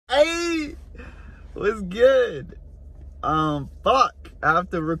Hey, what's good? Fuck. I have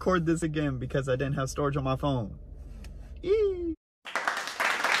to record this again because I didn't have storage on my phone. Eee.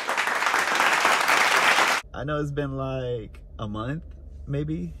 I know it's been like a month,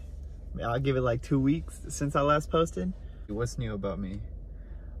 maybe. I'll give it like 2 weeks since I last posted. What's new about me?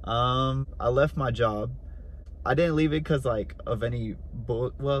 I left my job. I didn't leave it because like of any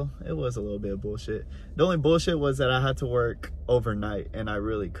well, it was a little bit of bullshit. The only bullshit was that I had to work overnight and I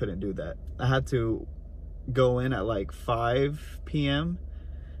really couldn't do that. I had to go in at like 5 p.m.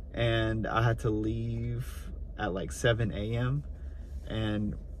 and I had to leave at like 7 a.m.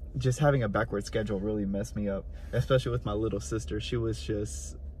 and just having a backward schedule really messed me up, especially with my little sister. She was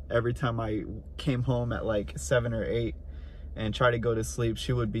just, every time I came home at like 7 or 8 and try to go to sleep,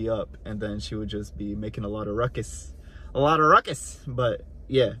 she would be up and then she would just be making a lot of ruckus. But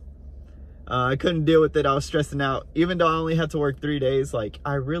yeah, I couldn't deal with it. I was stressing out. Even though I only had to work 3 days, like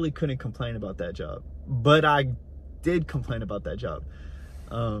I really couldn't complain about that job. But I did complain about that job.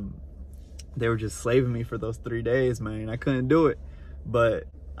 They were just slaving me for those 3 days, man. I couldn't do it. But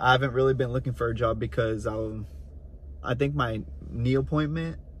I haven't really been looking for a job because I think my knee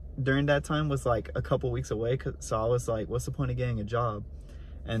appointment during that time was like a couple weeks away. So I was like, what's the point of getting a job?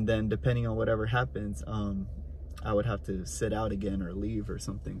 And then depending on whatever happens, I would have to sit out again or leave or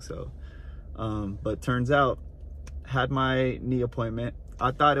something. So, but turns out, had my knee appointment.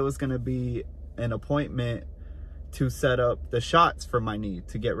 I thought it was gonna be an appointment to set up the shots for my knee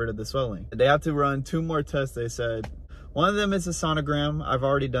to get rid of the swelling. They have to run 2 more tests, they said. One of them is a sonogram. I've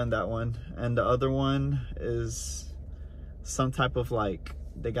already done that one. And the other one is some type of like,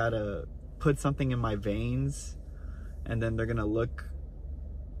 they gotta put something in my veins and then they're gonna look,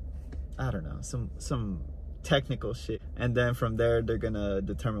 I don't know, some technical shit. And then from there, they're gonna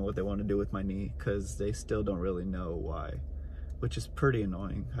determine what they want to do with my knee because they still don't really know why, which is pretty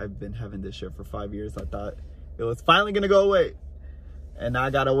annoying. I've been having this shit for 5 years. I thought it was finally gonna go away. And I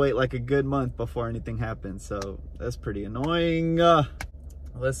gotta wait like a good month before anything happens. So that's pretty annoying.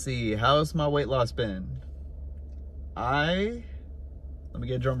 Let's see, how's my weight loss been? Let me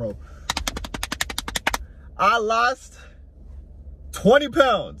get a drum roll. I lost 20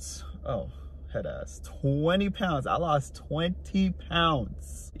 pounds. Oh, head ass. 20 pounds. I lost 20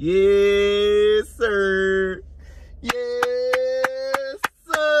 pounds. Yes, sir. Yes,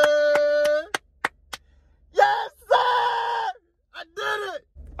 sir. Yes, sir. I did it.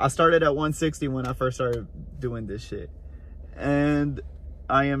 I started at 160 when I first started doing this shit. And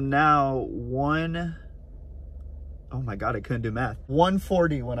I am now oh my God, I couldn't do math.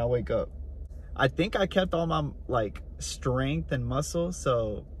 140 when I wake up. I think I kept all my like strength and muscle.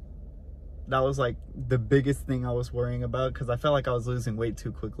 So that was like the biggest thing I was worrying about because I felt like I was losing weight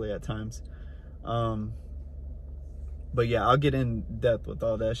too quickly at times. But yeah, I'll get in depth with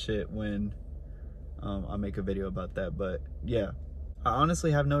all that shit when I make a video about that. But yeah, I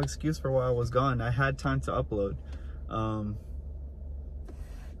honestly have no excuse for why I was gone. I had time to upload.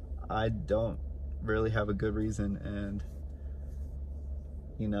 I don't really have a good reason, and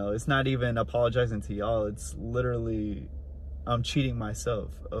you know, it's not even apologizing to y'all. It's literally I'm cheating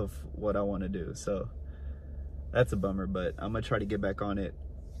myself of what I want to do. So that's a bummer, but I'm gonna try to get back on it.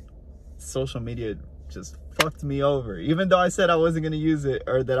 Social media just fucked me over. Even though I said I wasn't gonna use it,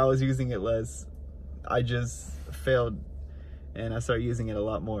 or that I was using it less, I just failed and I started using it a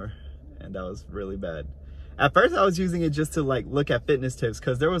lot more, and that was really bad. At first I was using it just to like look at fitness tips,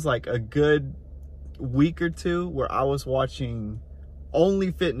 because there was like a good week or 2 where I was watching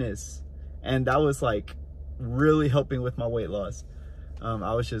only fitness, and that was like really helping with my weight loss.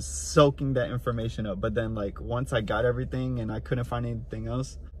 I was just soaking that information up. But then like once I got everything and I couldn't find anything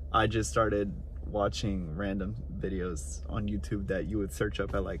else, I just started watching random videos on YouTube that you would search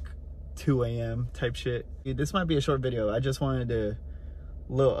up at like 2 a.m. type shit. This might be a short video. I just wanted a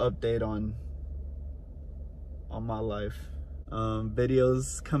little update on my life.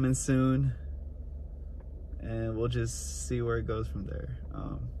 Videos coming soon, and we'll just see where it goes from there.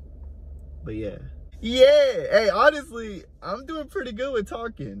 But yeah, hey, honestly, I'm doing pretty good with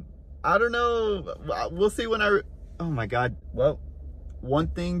talking. I don't know, we'll see when oh my God. Well, one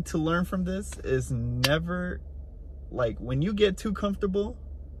thing to learn from this is never, like, when you get too comfortable,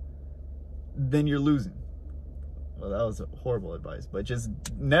 then you're losing. Well, that was horrible advice, but just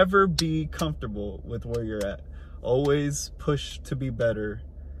never be comfortable with where you're at. Always push to be better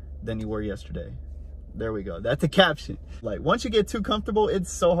than you were yesterday. There we go. That's a caption. Like, once you get too comfortable,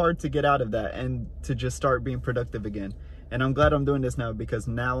 it's so hard to get out of that and to just start being productive again. And I'm glad I'm doing this now, because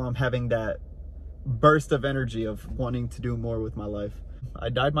now I'm having that burst of energy of wanting to do more with my life. I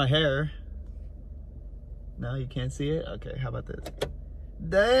dyed my hair. No, you can't see it? Okay, how about this?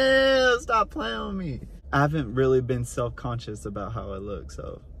 Damn, stop playing with me. I haven't really been self-conscious about how I look,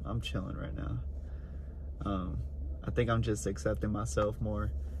 so I'm chilling right now. I think I'm just accepting myself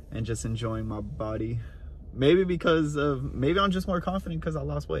more and just enjoying my body. Maybe I'm just more confident because I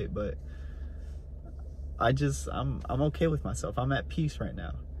lost weight, but I'm okay with myself. I'm at peace right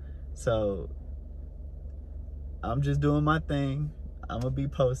now. So I'm just doing my thing. I'm gonna be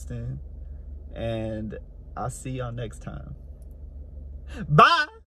posting, and I'll see y'all next time. Bye.